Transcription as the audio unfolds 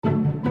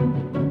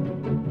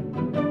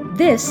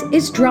This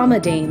is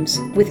Drama Dames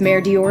with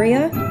Mare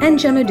Dioria and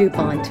Jenna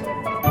DuPont.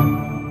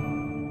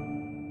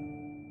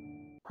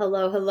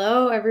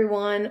 Hello,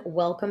 everyone.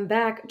 Welcome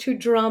back to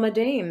Drama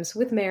Dames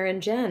with Mare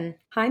and Jen.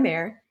 Hi,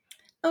 Mare.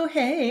 Oh,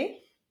 hey.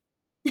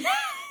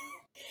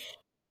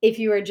 If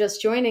you are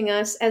just joining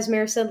us, as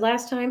Mare said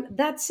last time,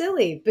 that's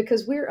silly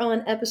because we're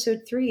on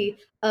episode 3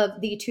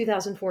 of the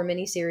 2004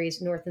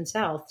 miniseries North and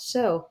South.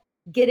 So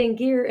get in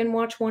gear and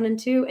watch 1 and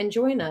 2 and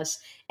join us.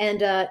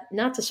 And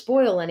not to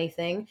spoil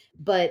anything,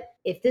 but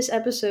if this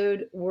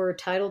episode were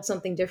titled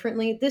something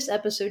differently, this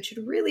episode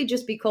should really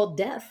just be called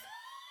Death.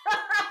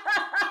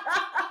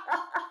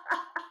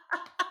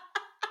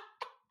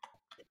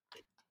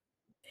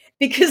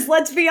 Because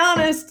let's be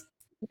honest,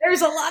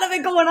 there's a lot of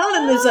it going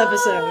on in this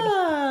episode.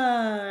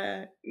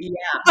 Yeah.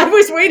 I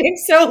was waiting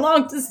so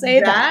long to say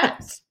that.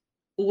 That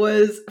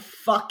was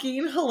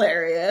fucking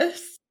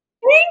hilarious.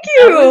 Thank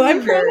you.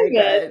 I'm proud of very it.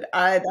 good.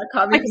 That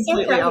caught me I'm so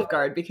completely proud of off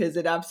guard because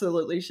it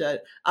absolutely should.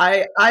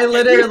 I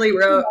literally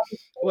wrote,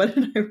 what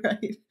did I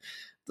write?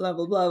 Blah,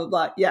 blah, blah, blah,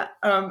 blah. Yeah.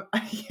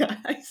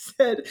 I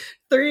said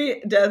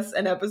 3 deaths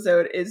an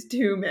episode is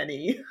too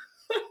many.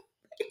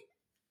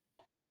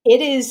 It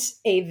is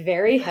a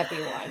very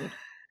heavy one.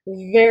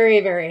 Very,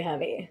 very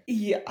heavy.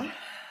 Yeah.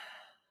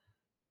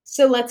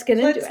 So let's get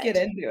into it. Let's get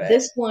into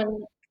it.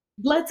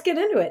 Let's get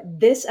into it.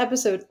 This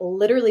episode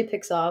literally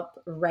picks up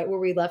right where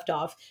we left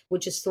off,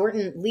 which is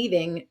Thornton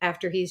leaving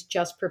after he's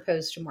just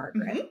proposed to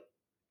Margaret. Mm-hmm.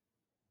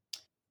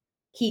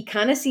 He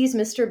kind of sees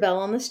Mr. Bell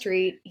on the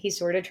street. He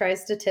sort of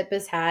tries to tip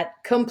his hat,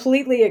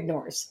 completely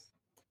ignores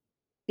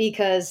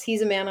because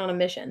he's a man on a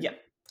mission. Yeah.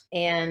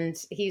 And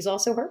he's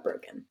also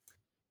heartbroken.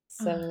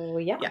 So,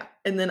 yeah. Yeah.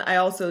 And then I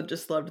also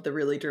just loved the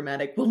really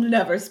dramatic, we'll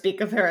never speak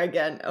of her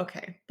again.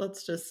 Okay.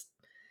 Let's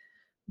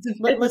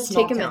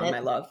take a minute. My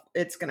love.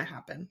 It's going to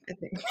happen, I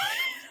think.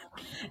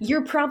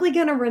 You're probably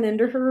going to run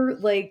into her,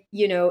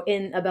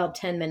 in about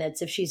 10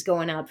 minutes if she's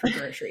going out for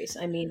groceries.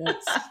 I mean,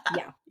 it's,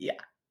 yeah. Yeah.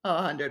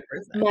 100%.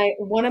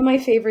 One of my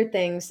favorite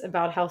things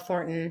about how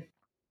Thornton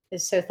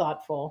is so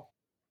thoughtful,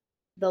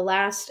 the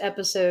last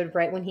episode,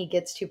 right when he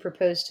gets to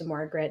propose to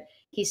Margaret,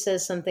 he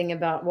says something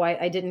about why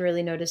I didn't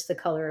really notice the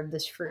color of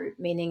this fruit,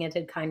 meaning it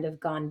had kind of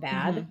gone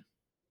bad. Mm-hmm.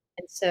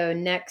 And so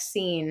next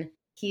scene,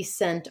 he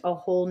sent a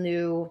whole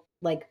new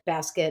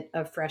basket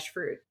of fresh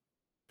fruit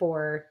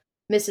for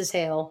Mrs.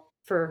 Hale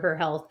for her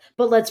health.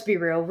 But let's be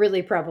real,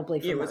 really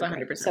probably for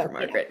Margaret. It was 100% for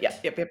Margaret. Yeah.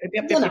 Yep.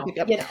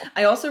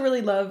 I also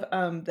really love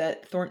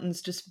that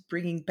Thornton's just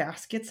bringing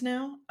baskets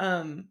now.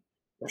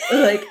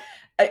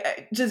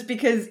 Just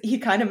because he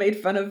kind of made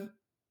fun of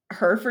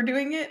her for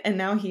doing it and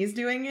now he's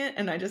doing it,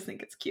 and I just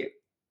think it's cute.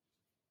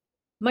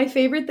 My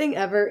favorite thing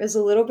ever is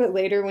a little bit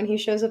later when he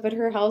shows up at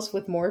her house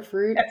with more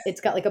fruit. Yes.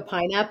 It's got a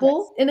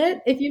pineapple in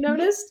it, if you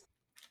noticed. Mm-hmm.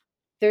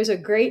 There's a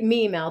great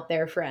meme out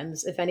there,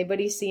 friends. If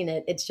anybody's seen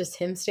it, it's just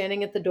him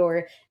standing at the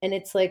door and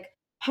it's like,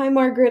 "Hi,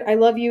 Margaret, I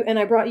love you and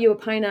I brought you a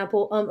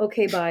pineapple.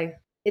 Okay, bye."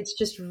 It's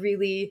just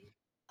really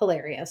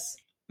hilarious.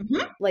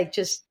 Mm-hmm.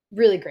 Just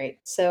really great.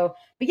 So,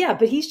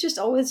 but he's just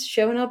always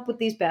showing up with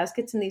these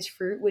baskets and these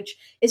fruit, which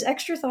is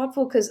extra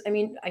thoughtful because, I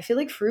mean, I feel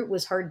like fruit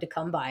was hard to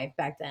come by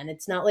back then.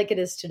 It's not like it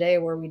is today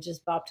where we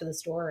just bop to the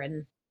store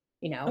and,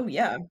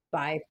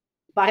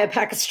 buy a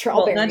pack of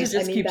strawberries. Well, not to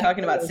just keep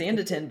talking about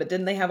Sanditon, but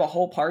didn't they have a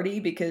whole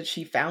party because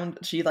she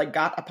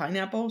got a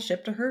pineapple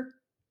shipped to her?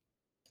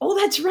 Oh,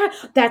 that's right.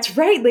 That's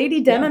right.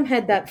 Lady Denham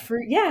had that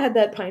fruit. Yeah, had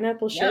that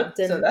pineapple shipped.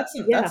 So that's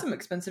some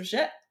expensive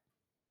shit.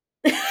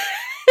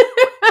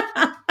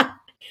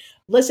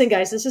 Listen,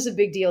 guys, this is a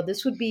big deal.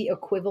 This would be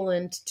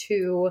equivalent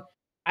to,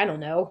 I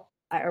don't know.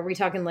 Are we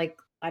talking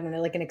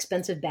an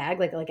expensive bag,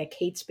 like a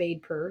Kate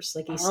Spade purse?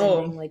 Like he's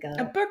sending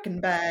a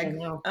Birkin bag. I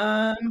know.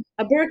 A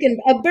Birkin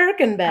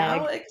bag.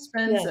 How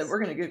expensive? Yes.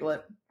 We're gonna Google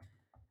it.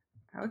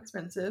 How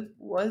expensive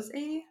was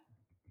a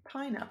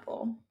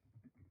pineapple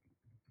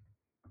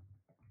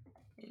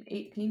in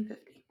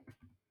 1850?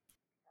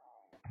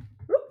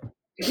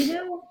 Here's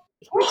an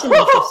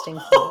interesting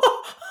thing.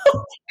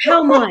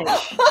 How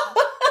much?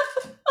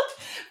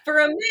 For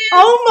a man,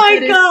 oh my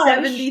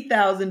gosh,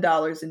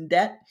 $70,000 in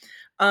debt.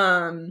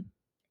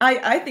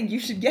 I think you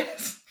should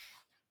guess.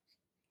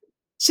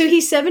 So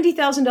he's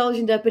 $70,000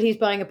 in debt, but he's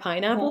buying a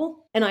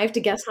pineapple, and I have to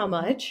guess how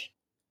much.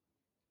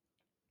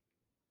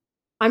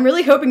 I'm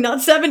really hoping not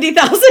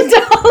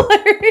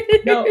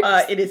 $70,000. No,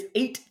 it is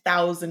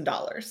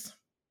 $8,000.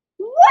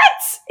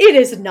 What? It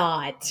is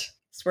not.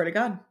 Swear to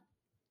God.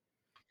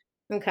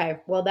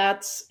 Okay, well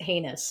that's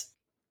heinous.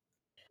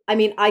 I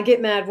mean, I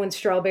get mad when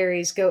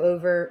strawberries go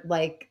over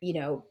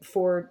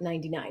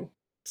 $4.99.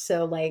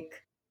 So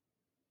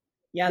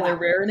yeah, wow. They're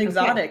rare and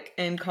exotic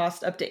and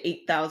cost up to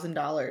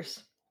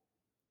 $8,000.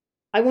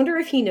 I wonder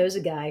if he knows a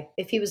guy.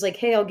 If he was like,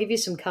 "Hey, I'll give you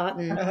some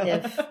cotton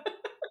if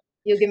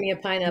you'll give me a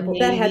pineapple."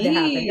 Maybe. That had to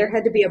happen. There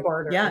had to be a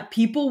barter. Yeah,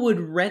 people would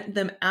rent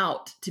them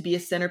out to be a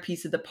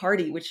centerpiece of the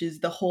party, which is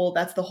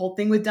that's the whole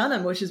thing with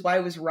Dunham, which is why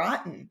it was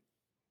rotten.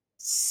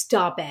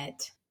 Stop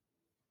it.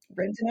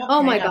 Renting out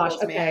oh my gosh,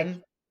 okay.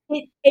 Man.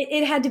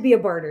 It had to be a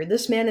barter.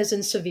 This man is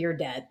in severe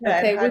debt. Yeah, it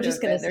Okay, we're had to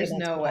just have gonna been. say There's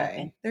that's no what happened.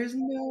 way. There's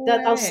no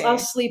That I'll way.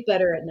 sleep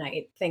better at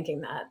night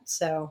thinking that.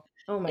 So,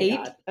 oh my Eight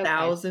god. Okay.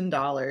 thousand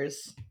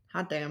dollars.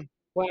 Hot damn.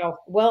 Wow.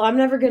 Well, I'm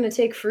never gonna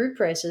take fruit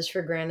prices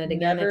for granted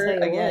again. I Never tell you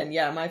what. again.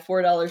 Yeah, my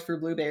 $4 for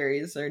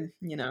blueberries, or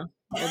we'll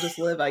just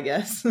live, I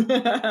guess.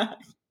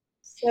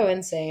 So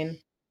insane.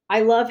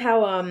 I love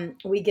how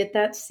we get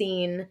that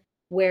scene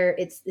where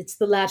it's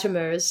the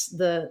Latimers,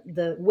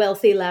 the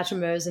wealthy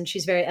Latimers, and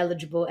she's very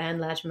eligible and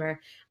Latimer.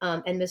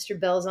 And Mr.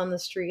 Bell's on the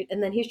street,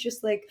 and then he's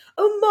just like,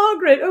 "Oh,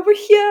 Margaret, over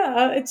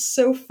here!" It's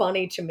so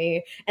funny to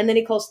me. And then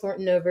he calls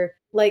Thornton over,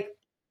 like,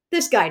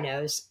 this guy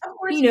knows. Of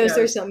course He he knows knows.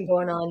 there's something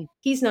going on.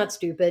 He's not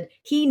stupid.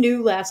 He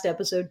knew last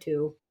episode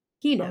too.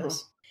 He Uh-huh.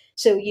 knows.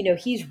 So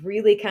he's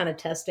really kind of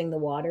testing the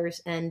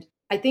waters, and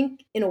I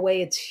think in a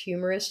way it's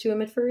humorous to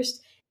him at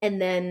first,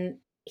 and then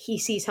he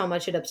sees how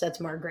much it upsets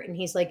Margaret, and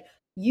he's like,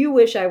 "You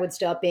wish I would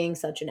stop being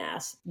such an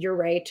ass. You're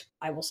right.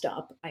 I will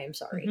stop. I am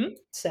sorry." Mm-hmm.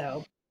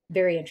 So,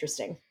 very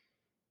interesting.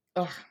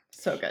 Oh,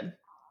 so good.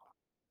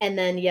 And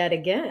then, yet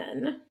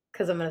again,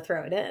 because I'm going to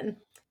throw it in,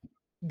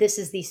 this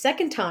is the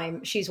second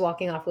time she's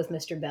walking off with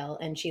Mr. Bell,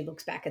 and she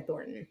looks back at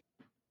Thornton.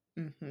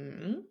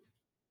 Mm-hmm.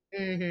 So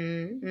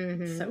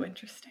Mm-hmm.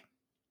 interesting.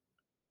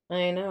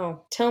 I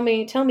know. Tell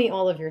me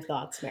all of your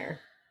thoughts, Mare.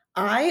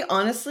 I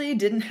honestly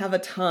didn't have a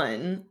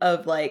ton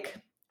of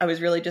I was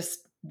really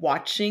just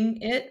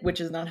watching it, which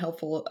is not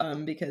helpful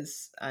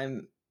because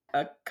I'm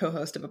a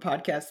co-host of a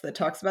podcast that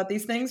talks about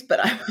these things, but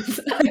I was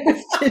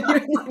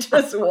genuinely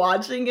just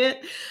watching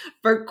it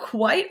for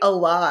quite a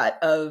lot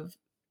of,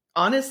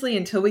 honestly,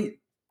 until we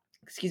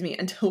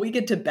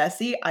get to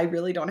Bessie, I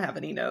really don't have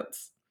any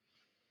notes.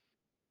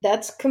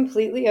 That's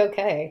completely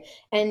okay.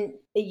 And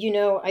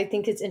I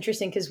think it's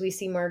interesting because we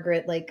see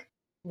Margaret like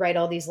write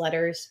all these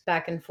letters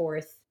back and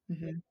forth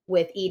Mm-hmm.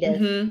 with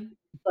Edith, Mm-hmm.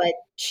 but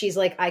she's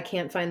like, I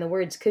can't find the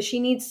words because she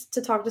needs to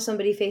talk to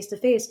somebody face to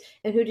face.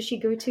 And who does she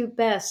go to?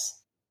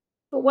 Bess.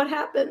 But what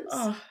happens?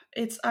 Oh,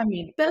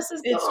 Bess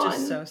is it's just gone.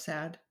 so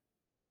sad.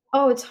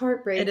 Oh, it's It is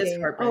heartbreaking. Oh, it's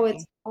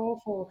heartbreaking.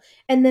 awful.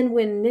 And then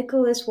when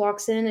Nicholas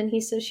walks in and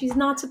he says, she's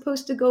not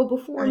supposed to go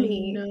before I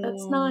me. know.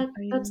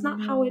 I That's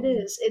not how it know.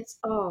 is. It's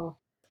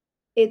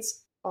It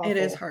is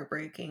awful.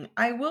 heartbreaking.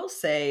 I will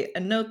say a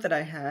note that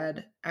I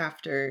had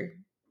after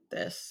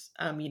this,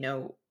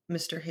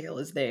 Mr. Hale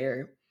is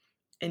there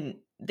and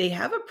they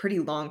have a pretty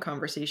long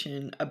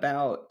conversation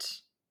about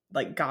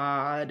like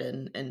God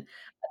and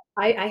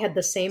I had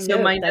the same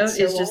so my note. That's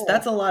note so is just wild.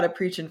 that's a lot of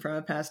preaching from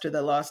a pastor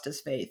that lost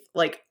his faith.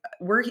 Like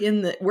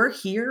we're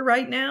here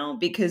right now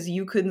because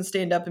you couldn't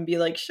stand up and be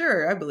like,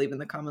 "Sure, I believe in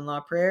the common law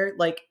prayer."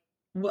 Like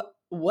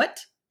what?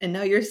 And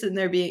now you're sitting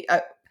there being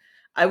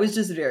I was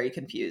just very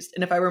confused.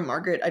 And if I were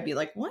Margaret, I'd be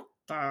like, "What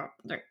the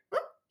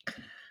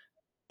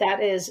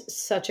That is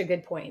such a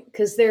good point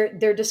because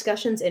their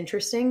discussion's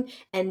interesting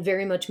and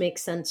very much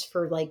makes sense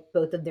for like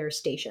both of their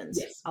stations.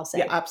 Yes. I'll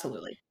Yeah, say.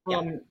 absolutely. Yeah.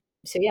 Um.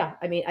 So yeah,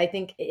 I mean, I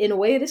think in a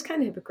way it is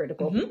kind of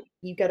hypocritical. Mhm.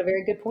 You got a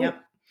very good point.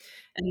 Yep.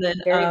 And then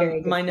Very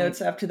very good my point.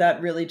 notes after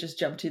that really just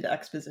jumped to the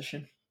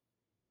exposition.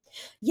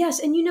 Yes,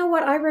 and you know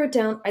what I wrote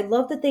down? I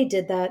love that they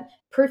did that.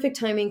 Perfect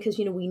timing because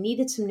we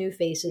needed some new We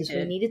faces, we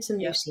did. needed some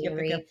new Yep.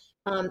 scenery.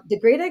 The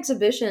Great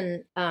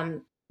Exhibition,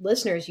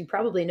 listeners, you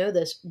probably know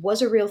this,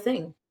 was a real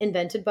thing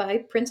invented by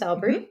Prince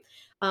Albert.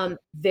 Mhm.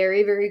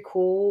 Very very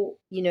cool,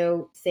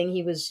 thing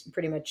he was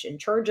pretty much in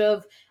charge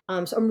of.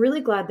 So I'm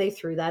really glad they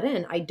threw that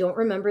in. I don't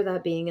remember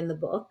that being in the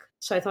book,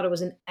 so I thought it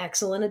was an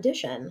excellent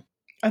addition.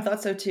 I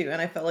thought so too,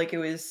 and I felt like it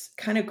was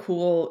kind of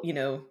cool,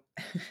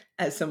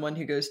 as someone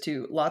who goes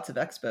to lots of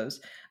expos.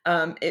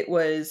 It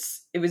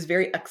was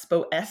very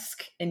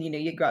expo-esque, and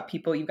you've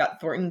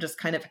got Thornton just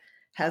kind of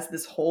has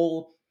this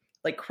whole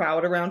like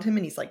crowd around him,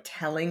 and he's like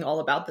telling all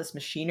about this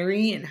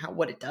machinery and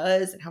what it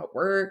does and how it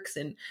works,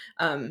 and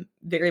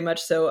very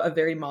much so a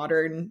very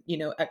modern,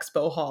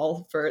 expo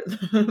hall for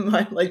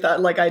like that,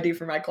 like I do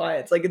for my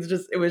clients. Like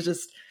it was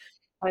just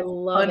I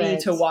love funny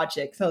to it. watch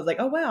it. So I was like,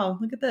 oh wow,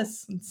 look at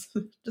this. It's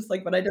just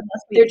like what I did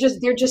last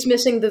week. They're just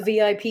missing the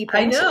VIP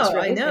I passes, know, I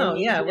right? I know.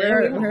 mean, Yeah, yeah.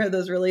 where are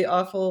those really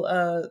awful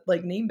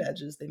like name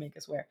badges they make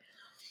us wear?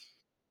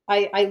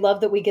 I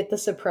love that we get the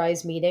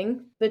surprise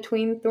meeting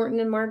between Thornton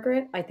and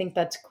Margaret. I think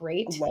that's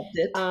great. Loved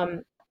it.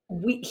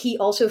 He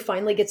also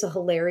finally gets a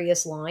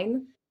hilarious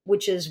line,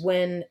 which is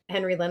when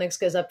Henry Lennox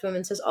goes up to him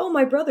and says, "Oh,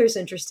 my brother's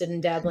interested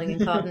in dabbling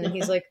in cotton," and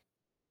he's like,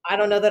 "I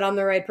don't know that I'm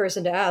the right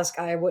person to ask.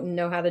 I wouldn't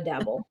know how to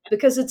dabble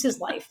because it's his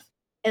life."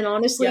 And Yeah.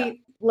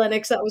 honestly,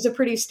 Lennox, that was a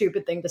pretty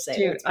stupid thing to say.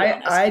 Dude, Let's be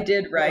honest. I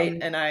did right, Um,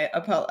 and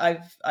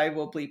I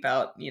will bleep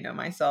out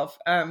myself.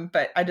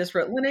 But I just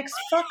wrote Linux.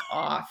 Fuck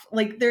off!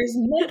 Like there's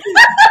nothing.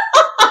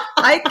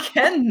 I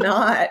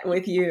cannot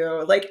with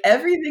you. Like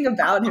everything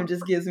about him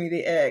just gives me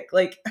the ick.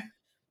 Like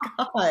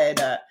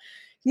God,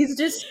 he's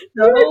just you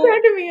were so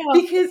cracking me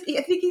up. because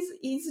I think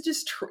he's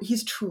just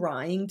he's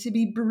trying to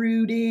be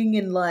brooding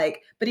and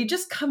like, but he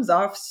just comes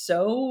off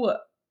so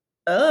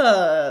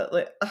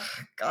like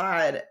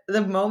God.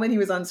 The moment he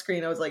was on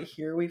screen, I was like,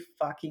 here we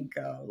fucking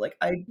go. Like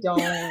I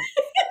don't.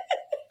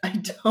 I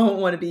don't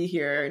want to be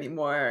here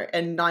anymore.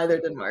 And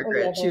neither did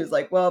Margaret. She was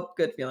like, well,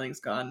 good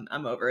feelings gone.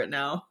 I'm over it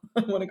now.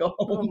 I want to go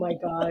home. Oh my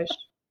gosh.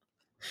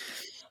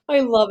 I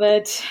love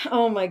it.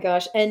 Oh my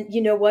gosh. And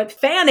you know what?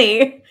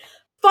 Fanny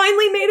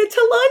finally made it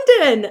to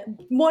London.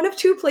 One of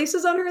two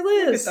places on her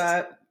list. Look at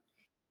that.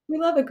 We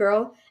love it,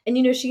 girl. And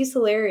you know, she's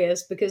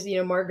hilarious because, you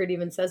know, Margaret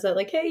even says that,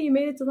 like, hey, you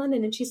made it to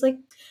London. And she's like,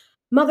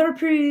 mother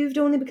approved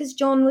only because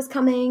John was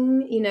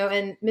coming, you know,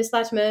 and Miss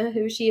Latimer,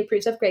 who she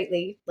approves of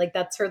greatly, like,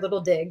 that's her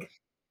little dig.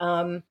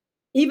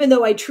 Even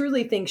though I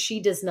truly think she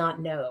does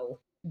not know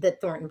that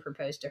Thornton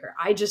proposed to her.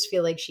 I just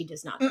feel like she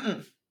does not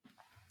know.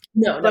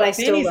 No, but I Fanny's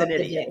still love an the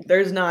idiot.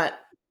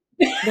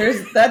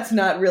 dig. That's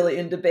not really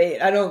in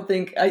debate. I don't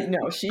think.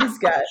 She's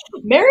got.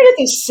 Meredith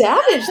is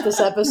savage this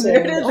episode.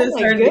 Meredith is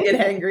starting to get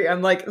hangry.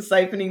 I'm like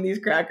siphoning these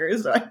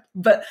crackers,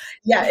 but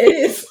yeah, it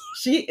is.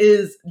 She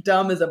is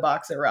dumb as a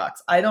box of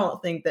rocks. I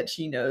don't think that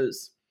she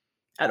knows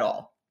at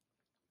all.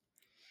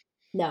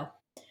 No,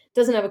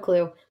 doesn't have a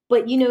clue.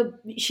 But you know,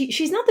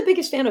 she's not the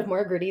biggest fan of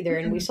Margaret either,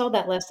 and we saw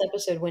that last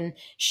episode when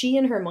she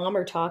and her mom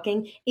are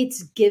talking.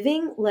 It's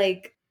giving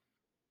like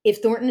if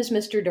Thornton is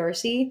Mr.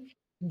 Darcy,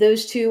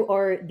 those two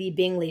are the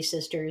Bingley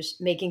sisters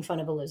making fun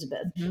of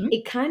Elizabeth. Mm-hmm.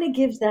 It kind of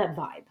gives that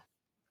vibe.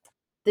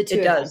 The two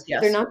it does,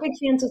 yes. They're not big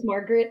fans of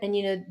Margaret, and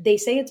you know, they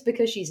say it's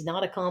because she's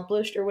not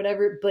accomplished or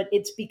whatever, but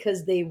it's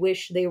because they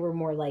wish they were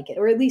more like it,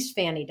 or at least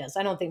Fanny does.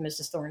 I don't think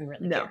Mrs. Thornton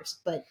really cares,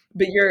 but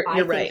you're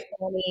right.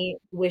 Fanny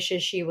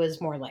wishes she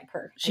was more like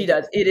her. She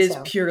does. It is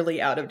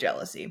purely out of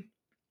jealousy.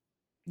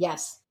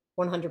 Yes,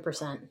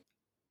 100%.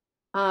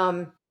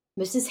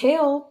 Mrs.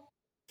 Hale,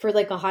 for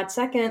like a hot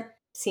second,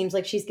 seems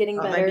like she's getting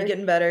better. Might be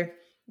getting better.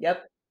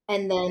 Yep.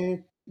 And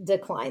then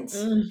declines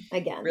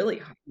again.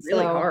 Really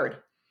hard.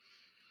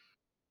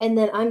 And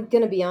then I'm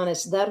going to be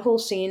honest, that whole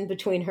scene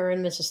between her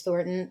and Mrs.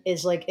 Thornton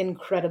is like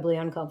incredibly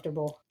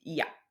uncomfortable.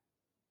 Yeah.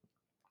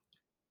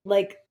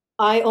 Like,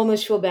 I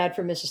almost feel bad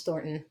for Mrs.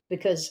 Thornton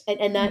because,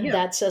 and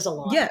that says a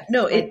lot. Yeah,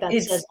 no, like,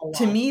 says a lot.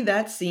 To me,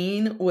 that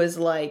scene was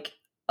like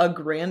a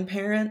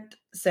grandparent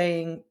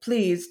saying,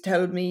 please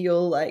tell me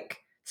you'll like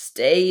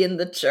stay in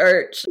the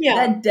church.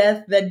 Yeah.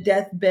 That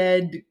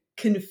deathbed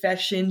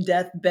confession,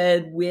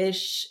 deathbed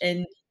wish.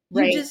 And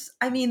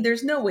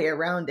there's no way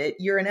around it.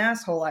 You're an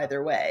asshole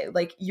either way.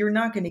 Like, you're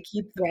not going to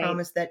keep the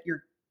promise that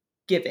you're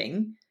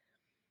giving.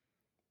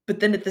 But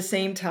then at the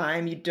same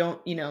time, you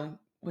don't, you know,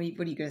 what are you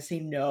going to say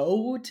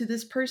no to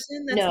this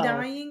person that's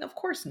dying? Of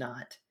course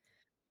not.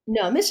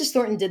 No, Mrs.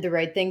 Thornton did the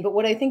right thing. But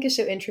what I think is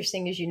so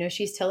interesting is, you know,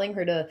 she's telling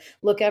her to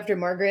look after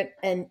Margaret.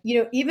 And, you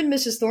know, even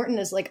Mrs. Thornton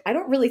is like, I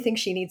don't really think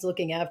she needs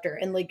looking after.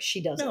 And like,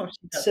 she doesn't. No,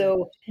 she doesn't.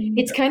 So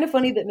it's kind of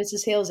funny that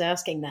Mrs. Hale's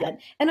asking that. Yeah.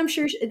 And I'm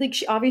sure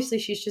obviously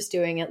she's just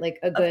doing it like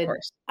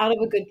out of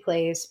a good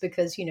place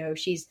because, you know,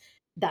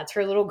 that's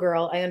her little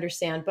girl. I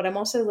understand. But I'm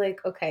also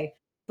like, okay,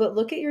 but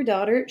look at your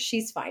daughter.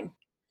 She's fine.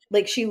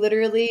 Like, she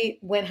literally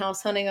went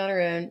house hunting on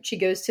her own. She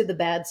goes to the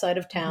bad side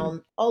of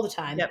town all the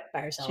time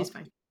by herself. She's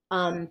fine.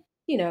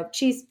 You know,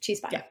 she's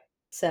fine. Yeah.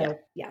 So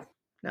yeah.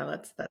 No,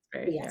 that's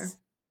very fair.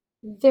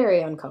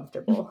 Very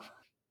uncomfortable.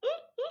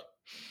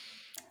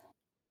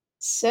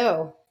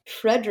 So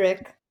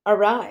Frederick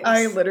arrives.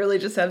 I literally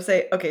just have to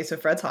say, okay, so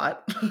Fred's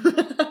hot.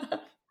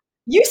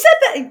 You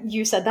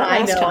said that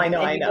last time. I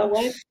know. You know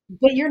what?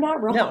 But you're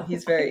not wrong. No,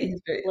 he's very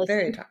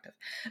attractive.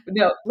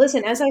 No,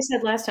 listen, as I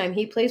said last time,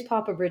 he plays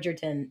Papa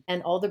Bridgerton,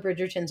 and all the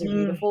Bridgertons are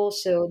beautiful,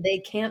 so they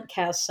can't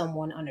cast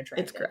someone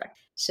unattractive. It's correct.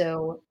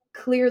 So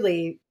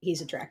clearly,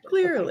 he's attractive.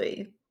 Clearly,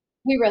 okay.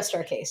 We rest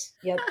our case.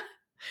 Yep.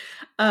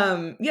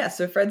 Yeah.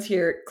 So Fred's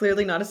here.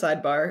 Clearly not a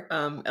sidebar.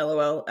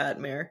 LOL at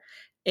Mare.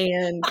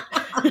 And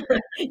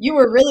you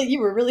were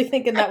really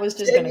thinking that was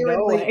just going to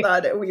go away.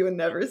 Thought we would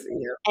never see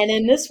him. And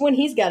in this one,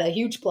 he's got a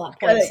huge plot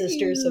point,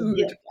 sister. So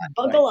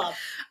buckle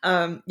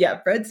up.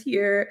 Yeah, Fred's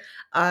here.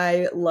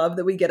 I love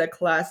that we get a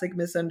classic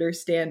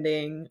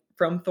misunderstanding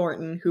from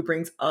Thornton, who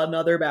brings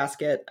another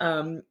basket.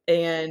 And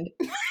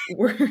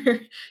we're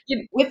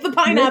with the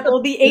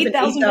pineapple, the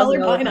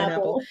 $8,000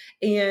 pineapple.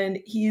 And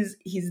he's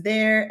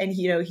there, and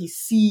he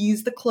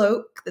sees the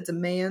cloak. That's a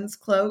man's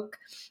cloak.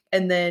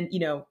 And then,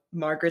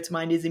 Margaret's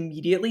mind is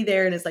immediately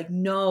there and is like,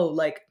 no,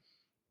 like,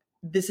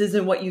 this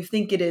isn't what you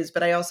think it is,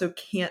 but I also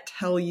can't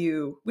tell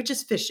you, which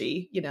is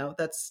fishy,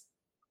 that's.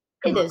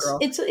 It is. Girl.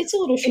 It's a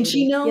little shady. And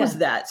she knows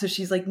that. So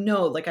she's like,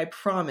 no, like, I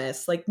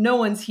promise, like, no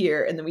one's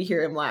here. And then we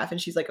hear him laugh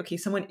and she's like, okay,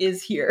 someone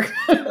is here.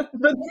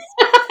 But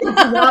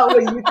it's not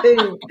what you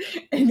think.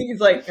 And he's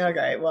like,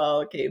 okay,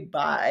 well, okay,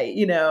 bye.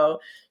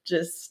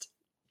 Just.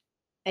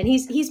 And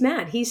he's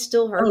mad. He's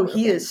still heartbroken. Oh,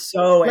 he is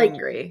so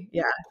angry.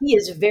 Yeah. He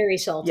is very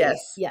salty.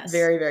 Yes.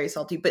 Very, very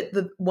salty. But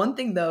the one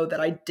thing, though, that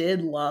I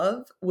did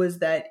love was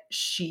that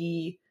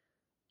she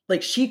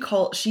is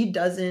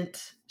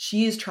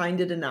trying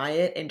to deny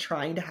it and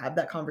trying to have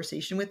that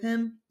conversation with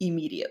him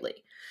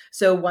immediately.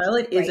 So while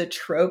it is a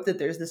trope that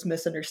there's this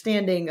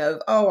misunderstanding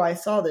of, oh, I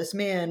saw this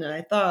man and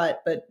I thought,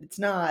 but it's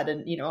not,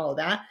 and all of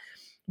that,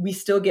 we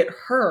still get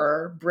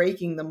her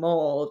breaking the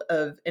mold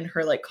and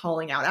her like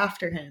calling out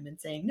after him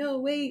and saying, no,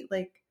 wait,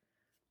 like,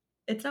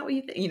 it's not what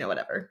you think, you know,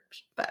 whatever.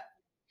 But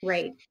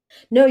Right.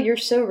 No, you're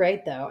so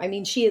right, though. I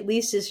mean, she at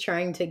least is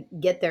trying to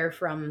get there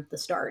from the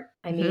start.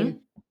 I mhm,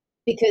 mean,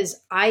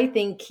 because I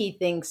think he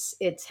thinks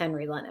it's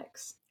Henry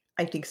Lennox,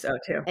 I think so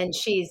too. and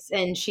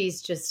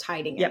she's just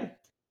hiding him.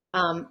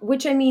 Yep.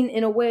 Which I mean,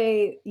 in a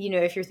way,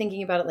 if you're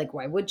thinking about it, like,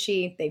 why would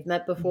she? They've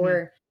met Mhm.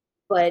 before,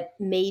 but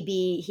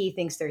maybe he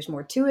thinks there's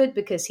more to it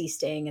because he's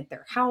staying at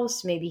their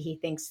house. Maybe he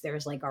thinks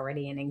there's like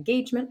already an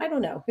engagement. I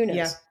don't know. Who Yeah.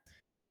 knows?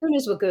 Who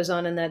knows what goes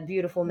on in that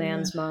beautiful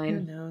man's Who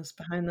mind? knows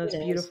behind Who those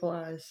knows? beautiful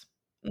eyes?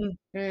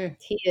 Mm,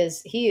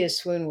 He is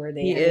swoon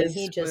worthy. he I mean, is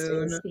he just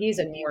swoon is. He's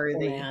a beautiful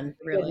worthy. man.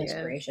 He really Goodness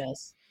is.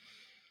 gracious.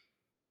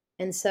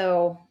 And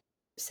so,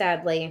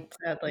 sadly,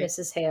 Sadly.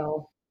 Mrs.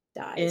 Hale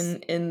dies.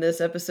 In this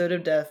episode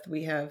of Death,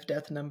 we have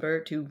death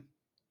number 2.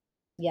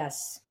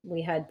 Yes,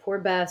 we had poor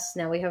Bess.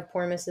 Now we have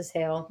poor Mrs.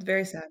 Hale.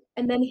 Very sad.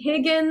 And then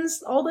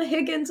Higgins, all the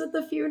Higgins at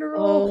the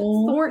funeral,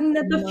 Oh Thornton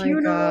at the my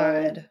funeral.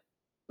 god.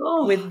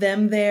 Oh, With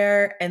them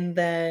there, and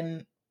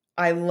then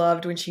I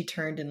loved when she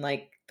turned and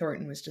like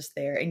Thornton was just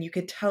there, and you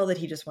could tell that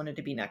he just wanted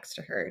to be next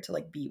to her, to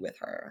like be with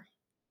her.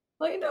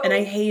 I And know.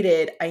 I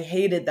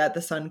hated that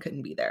the son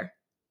couldn't be there.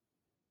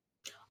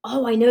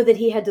 Oh, I know that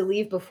he had to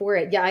leave before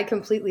it. Yeah, I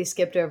completely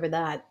skipped over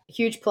that.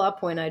 Huge plot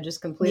point. I just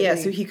Yeah, so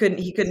completely he couldn't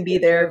be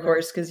skipped there, of over.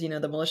 course, because you know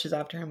the militia's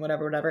after him,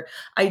 whatever.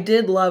 I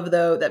did love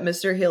though that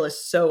Mr. Hill is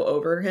so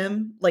over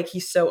him, like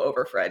he's so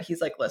over Fred.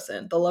 He's like,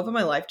 listen, the love of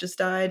my life just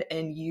died,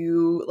 and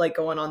you like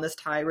going on this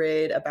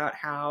tirade about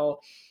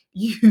how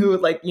you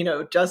like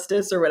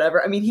justice or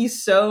whatever. I mean,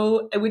 he's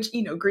so, which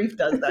grief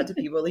does that to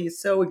people. He's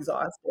so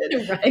exhausted,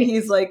 and Right.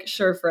 he's like,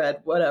 sure,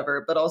 Fred,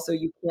 whatever, but also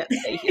you can't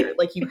stay here.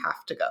 Like you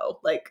have to go.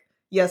 Like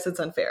yes, it's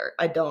unfair.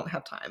 I don't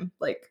have time.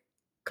 Like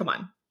come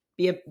on.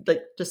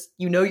 Like just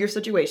your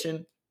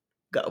situation,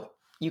 go.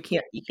 You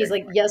can't be here He's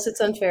like, yes,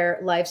 it's unfair.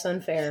 Life's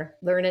unfair.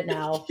 Learn it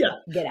anymore. now. Yeah.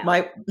 Get out.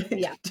 My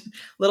Yeah.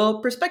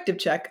 little perspective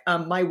check.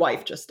 My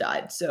wife just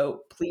died,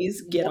 so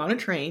please get Yep. on a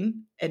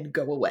train and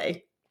go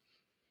away.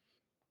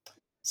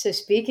 So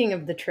speaking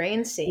of the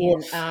train scene,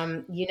 Woof.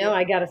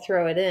 I got to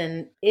throw it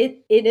in.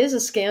 It is a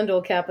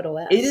scandal, capital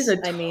It is S.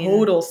 a I mean,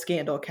 total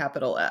scandal,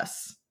 capital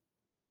S.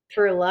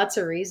 for lots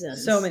of So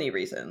reasons. many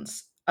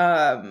reasons.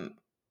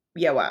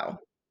 Yeah, wow.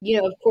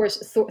 Of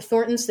course,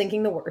 Thornton's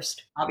thinking the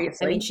worst. I mean,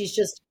 Obviously.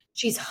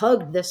 she's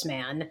hugged this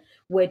man,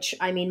 which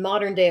I mean,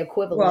 modern day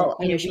equivalent. Well,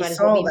 I mean, She we might as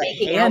well saw be the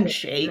making out with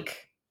him.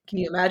 handshake. Can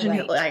you imagine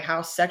Right. like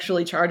how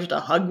sexually charged a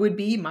hug would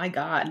be? My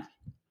God.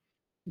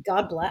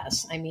 God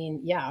bless. I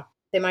mean, yeah,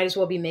 they might as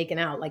well be making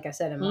out, like I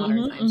said, in modern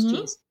Mm-hmm, times. mm-hmm.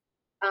 Jeez.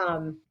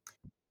 Um,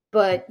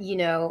 but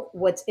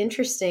what's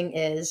interesting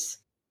is,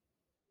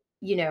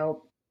 you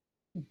know,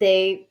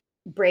 they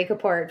break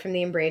apart from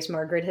the embrace.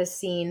 Margaret has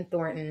seen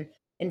Thornton,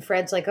 and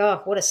Fred's like,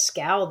 "Oh, what a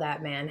scowl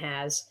that man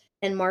has."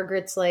 And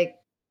Margaret's like,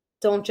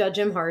 "Don't judge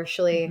him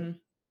harshly. Mm-hmm.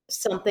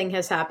 Something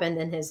has happened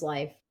in his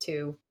life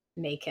to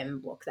make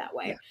him look that Yeah.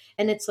 way."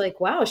 And it's like,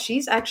 wow,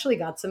 she's actually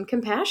got some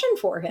compassion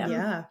for him.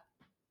 Yeah.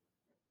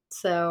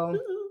 So,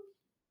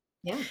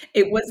 yeah,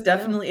 It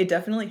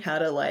definitely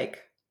had a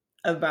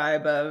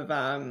vibe of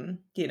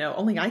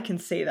only I can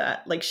say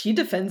that. Like she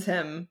defends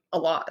him a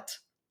lot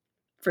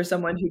for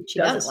someone who she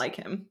doesn't does. like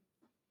him.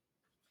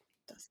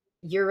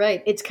 You're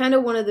right. It's kind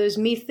of one of those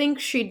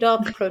methinks she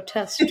doth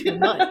protest too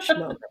much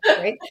moments,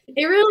 right?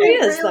 It really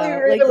It is, really,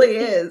 though. Like really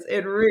is.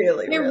 It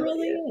really, it really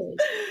really is.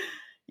 is.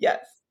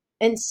 Yes.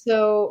 And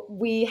so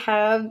we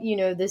have,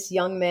 this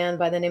young man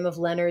by the name of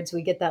Leonards.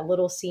 We get that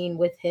little scene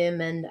with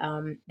him and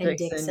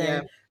Dixon,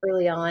 yeah. Dixon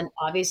early on.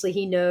 Obviously,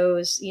 he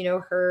knows,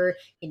 her.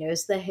 He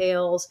knows the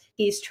Hales.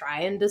 He's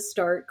trying to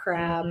start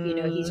crap. He's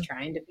Mm-hmm.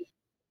 trying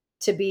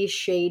to be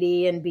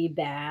shady and be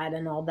bad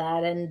and all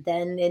that. And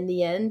then in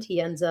the end, he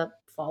ends up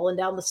falling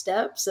down the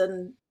steps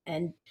and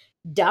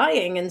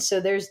dying. And so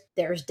there's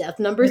death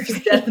number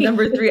There's death three.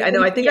 number 3. I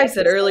know. I think Yeah, I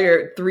said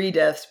earlier 3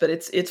 deaths, but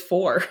it's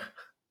 4.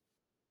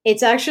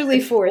 it's actually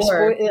It's four.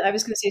 4. I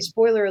was going to say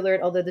spoiler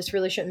alert, although this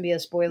really shouldn't be a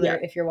spoiler Yeah.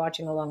 if you're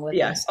watching along with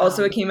Yeah. us.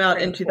 Also, it came out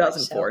We're in in 4. So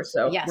 2004,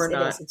 so yes, we're it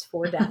not is. It's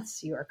 4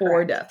 deaths. You are 4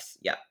 correct. deaths.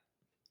 Yeah.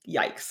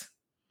 Yikes.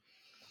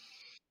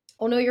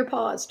 Oh no, you're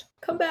paused.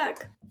 Come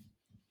back.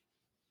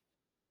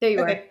 There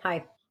you Okay. are.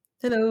 Hi.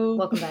 Hello.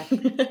 Welcome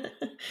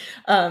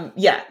back.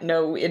 Yeah,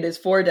 no, it is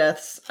 4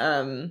 deaths.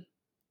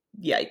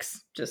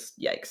 Yikes. Just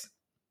yikes.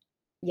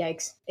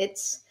 Yikes.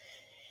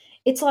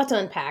 It's a lot to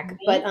unpack.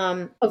 But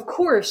of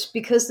course,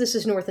 because this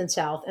is North and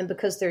South and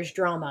because there's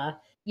drama,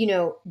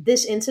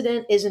 this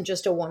incident isn't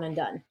just a one and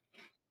done.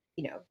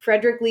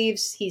 Frederick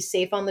leaves, he's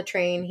safe on the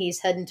train, he's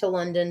heading to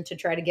London to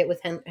try to get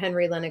with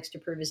Henry Lennox to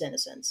prove his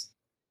innocence.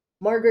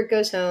 Margaret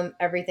goes home,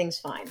 everything's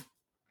fine.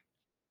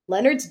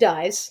 Leonards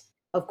dies.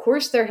 Of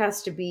course, there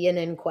has to be an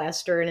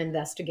inquest or an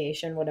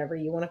investigation, whatever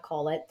you want to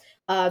call it,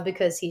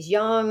 because he's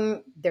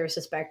young, they're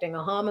suspecting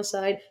a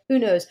homicide, who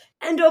knows?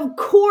 And of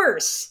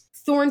course,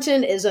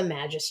 Thornton is a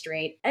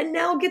magistrate and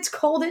now gets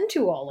called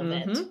into all of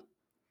it. Mm-hmm.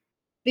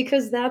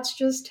 Because that's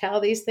just how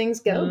these things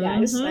go,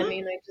 guys. I Mm-hmm.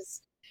 mean,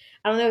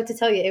 I don't know what to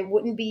tell you. It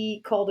wouldn't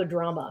be called a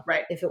drama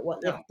Right. if No.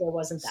 there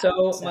wasn't that.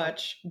 So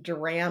much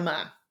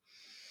drama.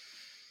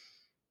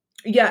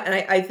 Yeah, and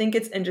I think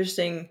it's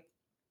interesting,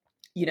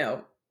 you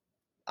know,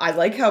 I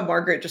like how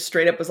Margaret just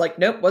straight up was like,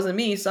 nope, wasn't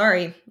me,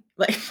 sorry.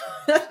 Like,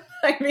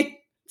 I mean,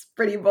 it's a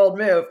pretty bold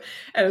move.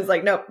 And it was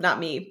like, nope, not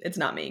me. It's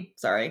not me.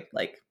 Sorry.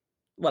 Like,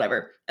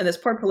 whatever. And this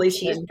poor She's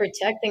policeman,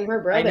 protecting her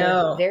I brother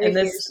know. very And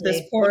this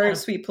fiercely. poor Yeah.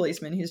 sweet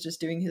policeman who's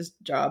just doing his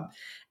job.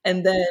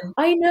 And then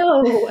I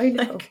know. I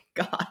know. like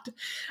God.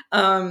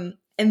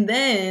 And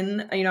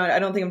then, I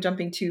don't think I'm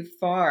jumping too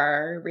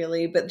far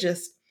really, but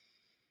just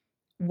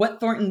what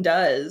Thornton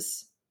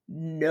does,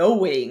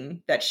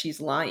 knowing that she's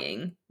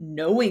lying,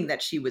 knowing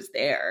that she was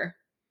there.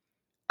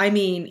 I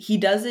mean, he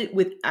does it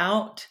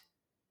without,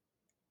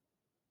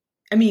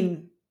 I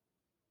mean,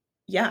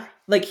 yeah,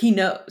 like he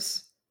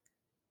knows.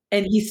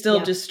 And he still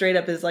Yeah. just straight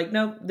up is like,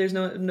 nope, there's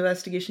no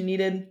investigation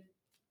needed.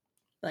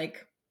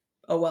 Like,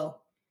 oh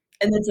well.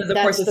 And then says, of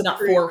course, That's it's the not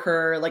proof. for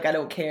her. Like, I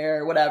don't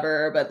care,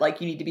 whatever. But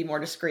like, you need to be more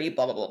discreet.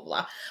 Blah blah blah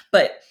blah.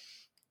 But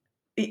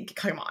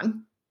come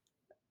on,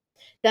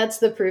 That's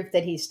the proof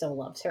that he still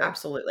loves her.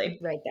 absolutely.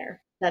 Right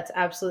there. That's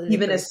absolutely the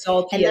Even proof. as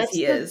salty And as that's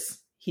he the is,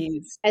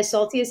 he's as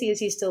salty as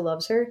he still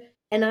loves her.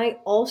 And I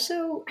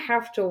also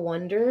have to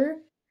wonder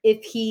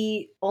if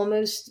he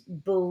almost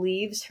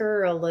believes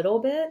her a little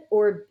bit,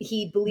 or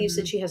he believes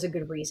that Mhm. she has a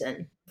good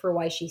reason for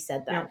why she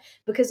said Yeah. that.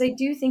 Because I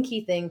do think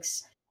he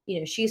thinks,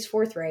 she's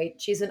forthright,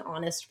 she's an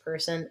honest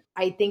person.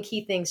 I think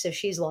he thinks if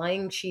she's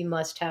lying, she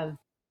must have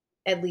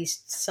at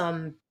least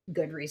some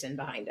good reason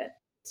behind it.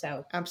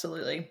 So,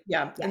 Absolutely.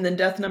 Yeah. yeah, And then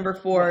death number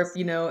 4,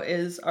 yes.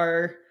 is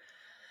our,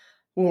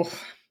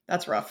 oof,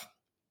 that's rough.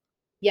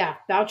 Yeah,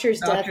 Boucher's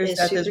death Doctor's is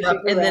death is super, rough.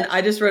 super And then rough.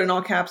 I just wrote in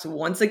all caps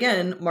once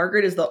again,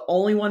 Margaret is the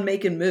only one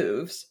making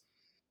moves.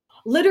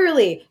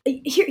 Literally,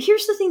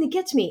 here's the thing that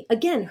gets me.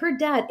 Again, her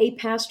dad, a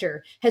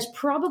pastor, has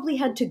probably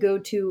had to go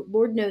to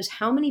Lord knows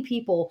how many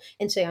people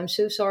and say, "I'm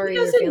so He sorry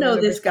your doesn't family know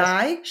members this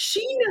passed." guy. She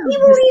He knows this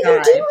won't even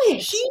guy. do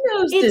it. She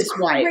knows It's this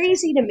wife.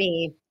 crazy to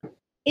me.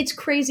 It's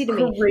crazy to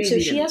me. So Crazy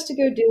to she me. has to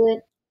go do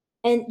it.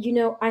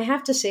 And, I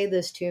have to say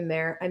this too,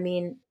 Mare. I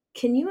mean,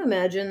 can you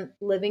imagine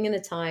living in a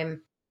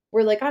time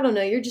where, like, I don't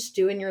know, you're just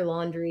doing your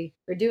laundry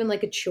or doing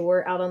like a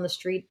chore out on the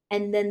street,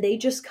 and then they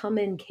just come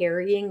in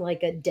carrying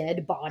like a dead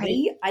I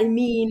body? I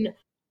mean, Yeah,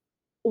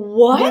 and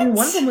one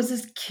of them what? was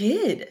this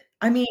kid.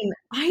 I mean,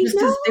 I just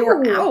because they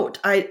were know. out.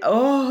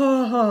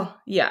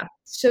 Yeah,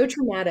 So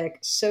traumatic,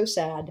 so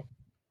sad,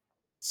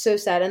 so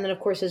sad. And then, of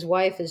course, his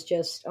wife is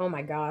just, oh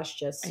my gosh,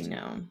 I just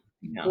know.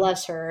 I know.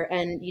 bless her.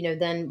 And,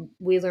 then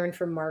we learn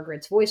from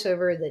Margaret's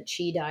voiceover that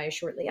she dies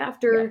shortly Yeah.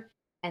 after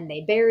and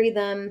they bury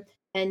them.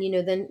 And,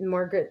 then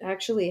Margaret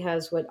actually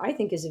has what I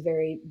think is a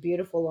very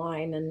beautiful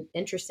line and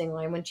interesting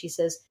line when she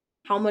says,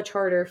 "How much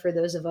harder for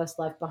those of us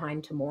left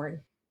behind to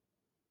mourn."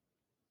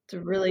 It's a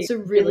really, It's a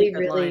really really,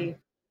 good line. really,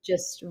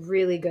 just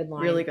really good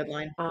Really line. good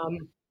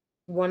line.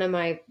 One of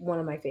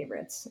my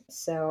favorites.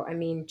 So I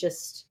mean,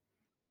 just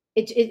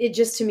it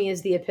just to me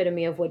is the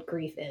epitome of what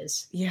grief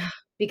is, Yeah.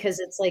 because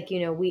it's like,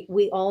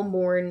 we all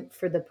mourn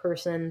for the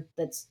person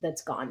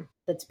that's gone,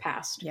 that's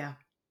passed, Yeah.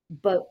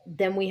 but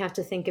then we have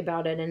to think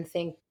about it and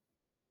think,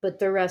 but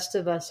the rest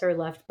of us are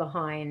left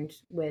behind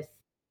with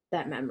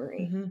that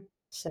memory. Mhm.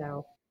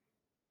 So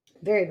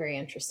very, very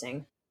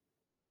interesting.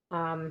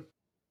 Um,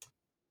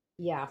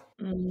 yeah.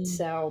 Mm.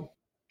 So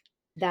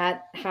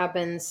that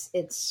happens.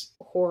 It's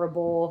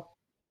horrible.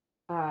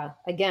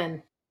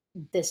 Again,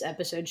 this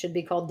episode should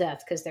be called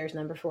Death because there's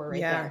number 4 right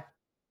Yeah.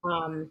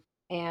 there.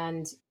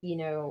 And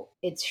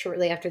it's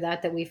shortly after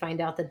that we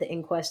find out that the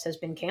inquest has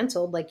been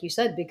canceled, like you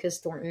said, because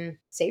Thornton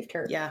saved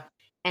her. Yeah.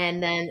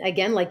 And then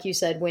again, like you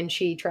said, when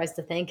she tries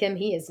to thank him,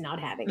 he is not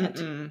having it.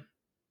 Mm-mm.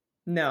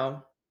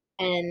 No.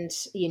 And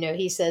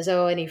he says,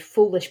 "Oh, any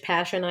foolish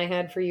passion I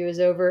had for you is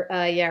over."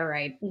 Yeah,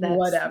 right. That's yeah.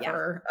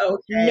 Whatever.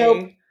 Nope,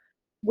 Okay.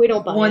 we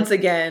don't buy Once it.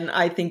 again,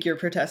 I think you're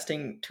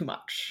protesting too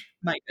much.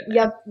 My goodness.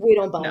 Yep, we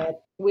don't buy No. it.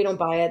 We don't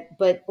buy it.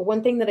 But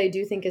one thing that I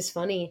do think is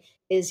funny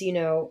is,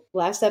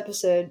 last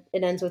episode,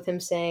 it ends with him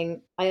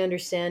saying, "I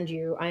understand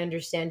you. I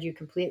understand you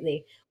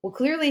completely." Well,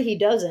 clearly he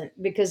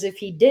doesn't, because if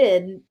he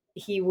did,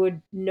 he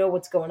would know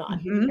what's going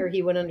on, Mhm. or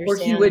he would Or he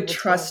understand would what's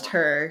going trust on.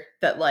 her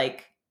that,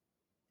 like,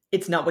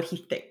 it's not what he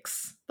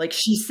thinks. Like,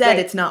 she said Right.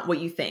 it's not what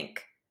you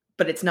think,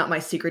 but it's not my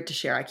secret to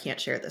share. I can't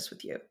share this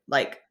with you.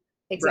 Like, bro,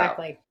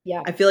 Exactly.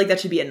 Yeah. I feel like that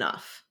should be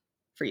enough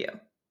for you.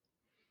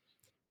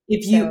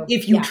 So,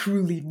 If you yeah,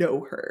 truly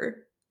know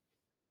her.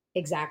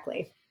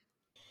 exactly.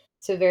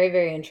 So very,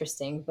 very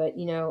interesting. But,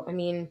 I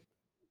mean,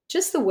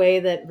 just the way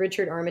that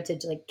Richard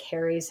Armitage like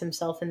carries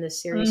himself in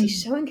this series,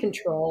 he's Mm. so in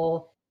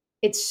control.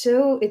 It's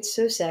so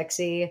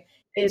sexy.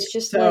 It's It's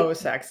just so like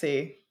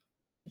sexy.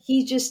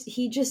 he just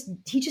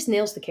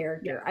nails the Yeah,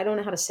 character. I don't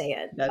know how to say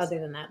it it does. other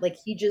than that. Like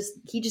he just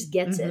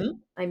gets it. Mhm.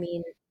 I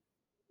mean,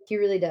 he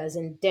really does.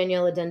 And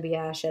Daniela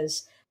Denby-Ash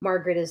as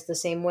Margaret is the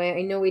same way.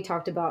 I know we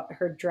talked about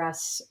her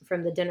dress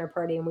from the dinner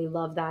party and we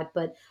love that,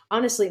 but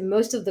honestly,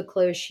 most of the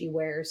clothes she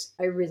wears,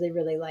 I really,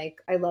 really like.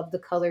 I love the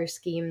color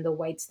scheme, the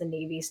whites, the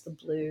navies, the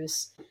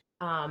blues.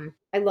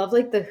 I love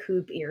like the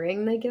hoop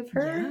earring they give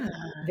her. Yeah.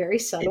 Very It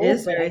subtle,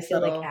 is but I very feel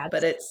like subtle,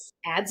 but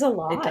adds a it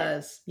lot.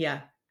 does.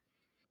 Yeah.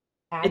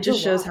 It Adds a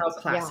just shows how lot.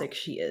 Yeah. classic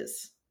she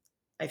is,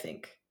 I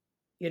think,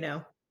 you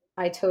know?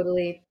 I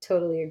totally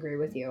agree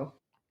with you.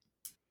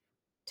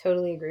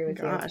 Totally agree with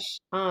you. Gosh.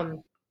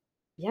 Um,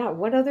 yeah,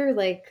 what other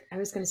like I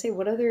was gonna say,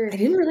 what I other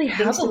didn't really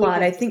have things a do we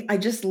lot. have? I think I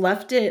just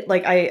left it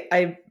like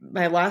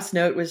my last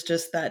note was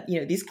just that,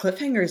 these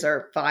cliffhangers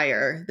are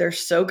fire. They're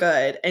so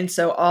good. And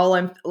so all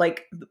I'm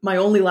like my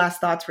only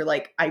last thoughts were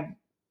like I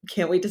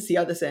can't wait to see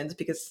how this ends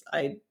because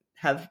I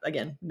have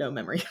again no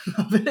memory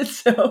of it.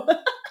 So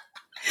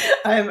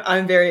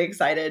I'm very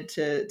excited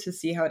to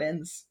see how it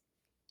ends,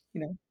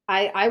 you know.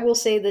 I will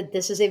say that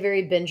this is a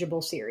very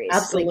bingeable series.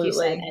 Like you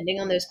said, Absolutely. ending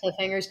on those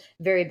cliffhangers,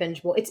 very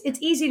bingeable. It's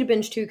easy to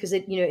binge too because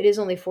it is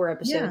only 4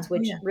 episodes, Yeah. Oh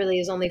which yeah. really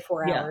is only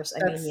 4 hours.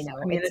 I mean, It's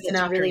an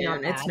it's really not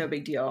afternoon. It's bad. no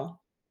big deal.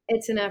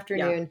 It's an Yeah.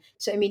 afternoon.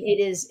 So I mean it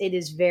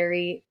is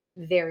very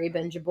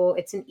bingeable.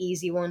 It's an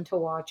easy one to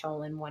watch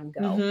all in one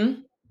go.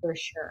 Mhm. For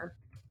sure.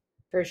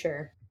 For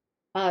sure.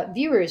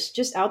 Viewers,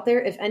 just out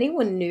there, if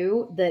anyone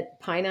knew that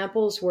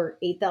pineapples were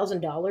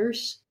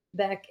 $8,000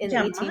 back in the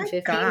Yeah, my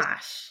 1850s,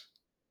 gosh.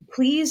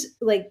 please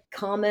like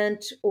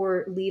comment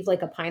or leave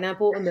like a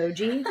pineapple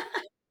emoji.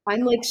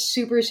 I'm like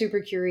super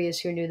curious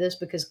who knew this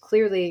because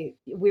clearly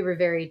we were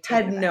very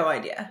taken Had no aback.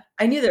 idea.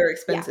 I knew they were Yeah.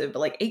 expensive, but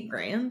like 8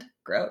 grand?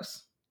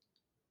 Gross.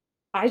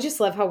 I just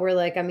love how we're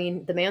like, I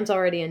mean, the man's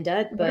already in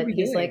debt, What are but we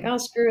he's like, doing? oh,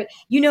 screw it.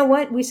 You know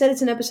what? We said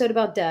it's an episode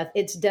about death.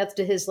 It's death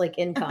to his like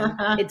income.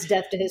 It's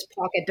death to his Death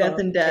pocketbook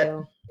and debt.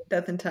 too.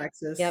 Death in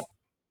Texas. Yep.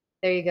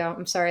 There you go.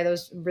 I'm sorry. That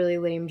was a really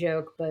lame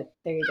joke, but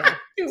there you go.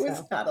 It was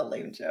So not a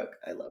lame joke.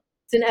 I love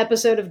it's an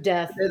episode of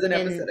death There's an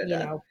in, episode of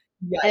death.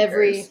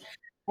 Yikers.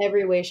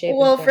 every way, shape, and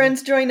Well, form.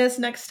 friends, join us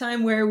next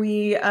time where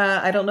we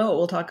I don't know what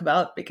we'll talk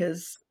about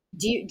because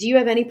Do you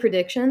have any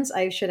predictions?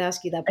 I should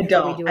ask you that I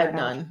before we don't. do I our have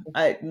none. outro.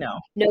 I no.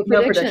 No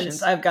No predictions.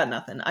 predictions. I've got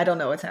nothing. I don't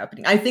know what's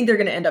happening. I think they're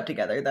going to end up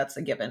together. That's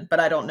a given. But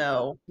I don't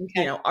know.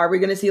 Okay. Are we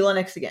going to see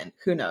Lennox again?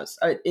 Who knows?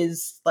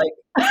 Is like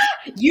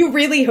You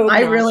really hope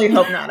I not. really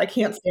hope not. I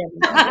can't stand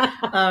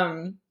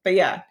them. But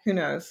yeah, who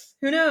knows?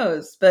 Who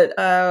knows? But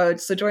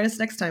so join us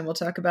next time. We'll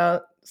talk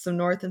about some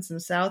North and some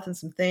South and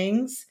some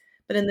things.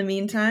 But in the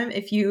meantime,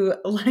 if you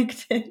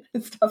liked it,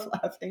 stop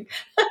laughing.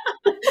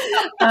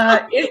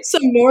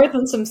 Some north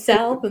and some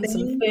south and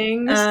some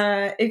Thing. things.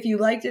 If you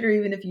liked it or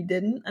even if you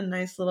didn't, a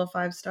nice little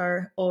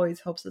 5-star always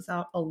helps us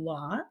out a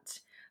lot.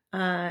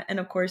 And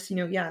of course,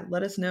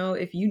 let us know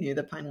if you knew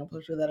that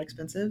pineapples were that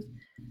expensive.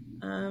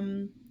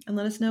 And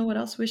let us know what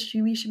else we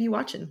should be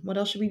watching. What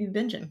else should we be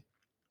binging?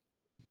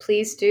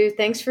 Please do.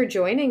 Thanks for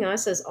joining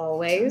us as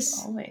always.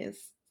 As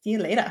always. See you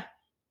later.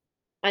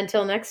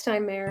 Until next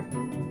time, Mayor.